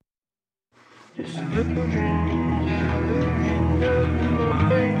It's illusion of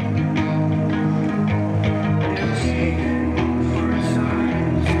mind. And seeking for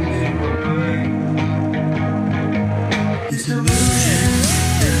signs to mine. It's illusions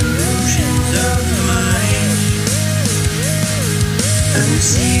of the mind. Of the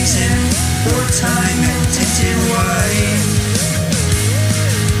season or time and tinted white.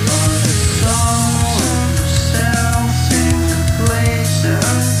 On the soul of self in the place of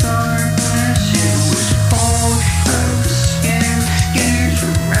darkness. It was cold of the skin, gears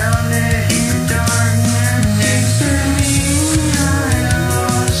around it in darkness. It's for me, I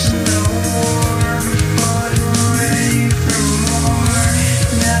lost the war, but ready for more.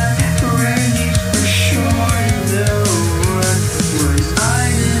 Not ready for sure, though. What was I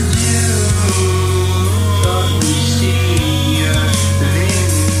to do? Thought we'd see a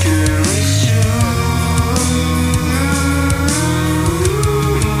victory soon.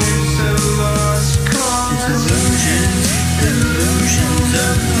 It's a lost cause. It's illusions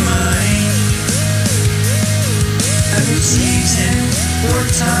of the mind. Of a season or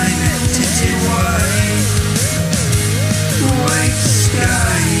time and tinted white. White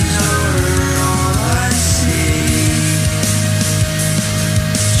skies are all I see.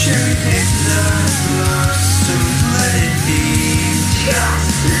 Cherry pick the blossom, let it be.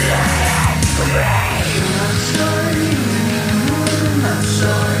 I'm not sorry anymore. I'm not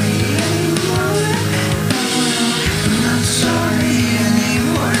sorry anymore. I'm not sorry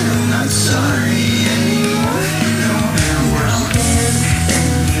anymore. I'm not sorry anymore. No, we're scared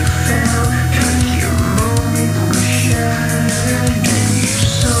and you fell. But your moment was shattered and you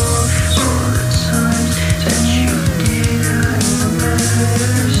saw all the times that you did. I'm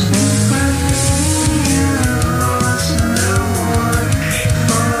better. Sneak by me, I lost the war,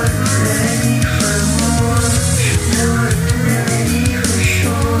 but ready for more. Not ready for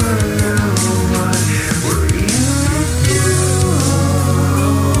sure. What were you to do?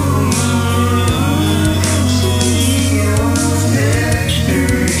 See your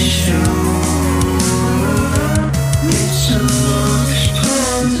victory shown. It's a lost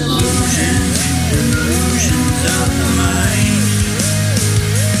cause. Illusions of the mind.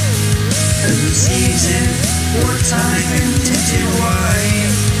 Of the season or time and tinted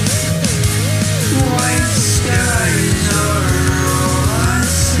white. White skies are all I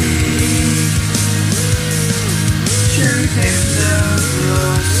see. Cherry pick the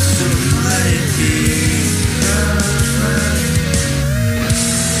blossom, let it be.